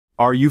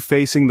Are you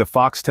facing the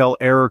Foxtel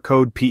error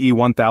code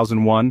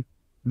pe1001?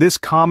 This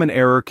common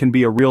error can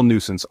be a real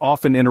nuisance,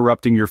 often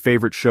interrupting your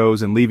favorite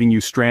shows and leaving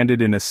you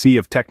stranded in a sea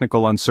of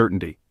technical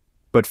uncertainty.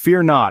 But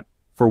fear not,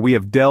 for we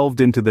have delved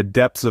into the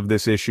depths of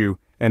this issue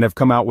and have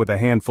come out with a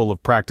handful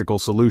of practical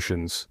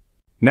solutions.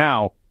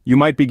 Now, you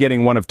might be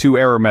getting one of two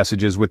error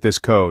messages with this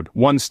code,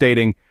 one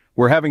stating,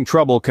 "We're having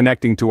trouble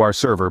connecting to our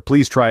server,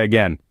 please try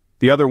again."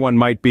 The other one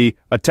might be,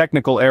 "A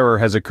technical error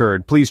has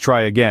occurred, please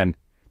try again."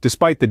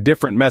 Despite the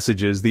different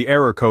messages, the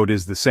error code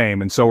is the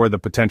same, and so are the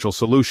potential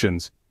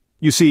solutions.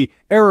 You see,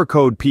 error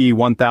code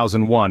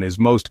pe1001 is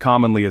most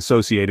commonly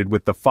associated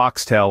with the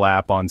Foxtel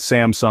app on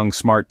Samsung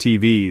smart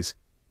TVs.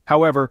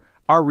 However,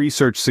 our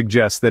research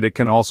suggests that it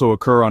can also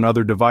occur on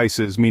other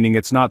devices, meaning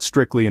it's not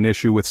strictly an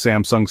issue with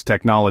Samsung's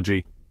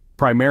technology.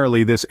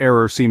 Primarily, this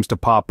error seems to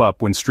pop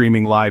up when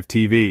streaming live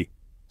TV.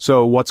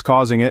 So, what's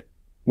causing it?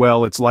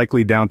 Well, it's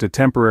likely down to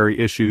temporary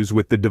issues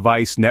with the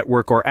device,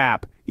 network, or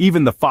app.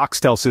 Even the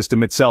Foxtel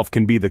system itself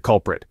can be the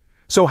culprit.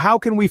 So how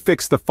can we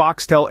fix the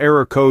Foxtel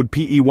error code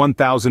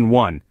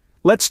pe1001?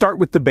 Let's start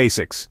with the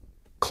basics.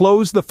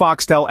 Close the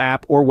Foxtel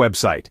app or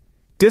website.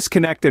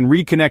 Disconnect and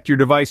reconnect your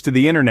device to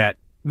the internet.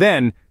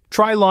 Then,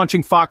 try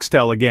launching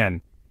Foxtel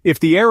again. If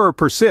the error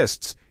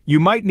persists, you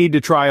might need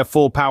to try a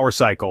full power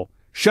cycle.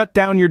 Shut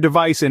down your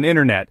device and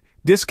internet,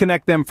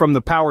 disconnect them from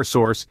the power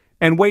source,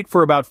 and wait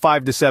for about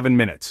 5 to 7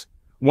 minutes.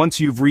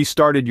 Once you've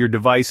restarted your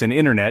device and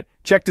internet,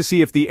 check to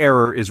see if the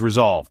error is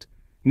resolved.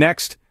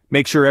 Next,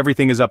 make sure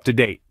everything is up to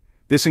date.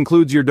 This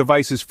includes your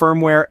device's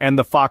firmware and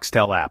the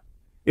Foxtel app.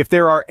 If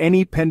there are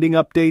any pending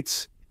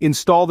updates,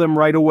 install them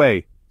right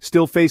away.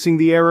 Still facing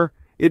the error?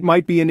 It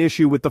might be an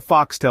issue with the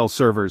Foxtel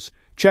servers.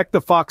 Check the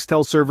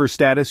Foxtel server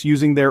status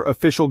using their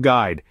official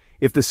guide.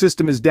 If the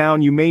system is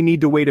down, you may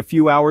need to wait a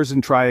few hours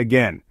and try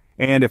again.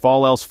 And if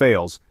all else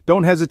fails,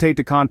 don't hesitate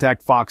to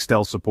contact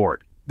Foxtel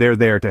support. They're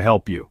there to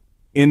help you.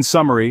 In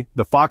summary,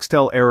 the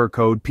Foxtel error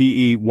code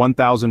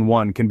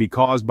pe1001 can be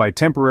caused by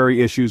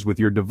temporary issues with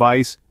your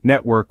device,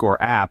 network,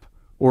 or app,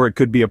 or it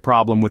could be a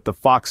problem with the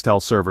Foxtel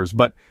servers,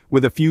 but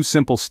with a few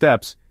simple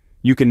steps,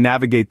 you can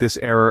navigate this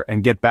error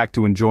and get back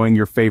to enjoying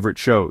your favorite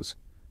shows.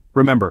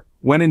 Remember,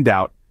 when in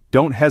doubt,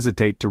 don't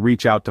hesitate to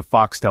reach out to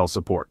Foxtel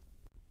support.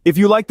 If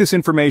you like this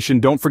information,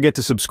 don't forget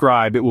to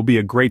subscribe, it will be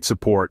a great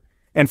support.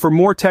 And for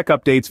more tech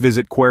updates,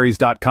 visit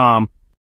Quaries.com.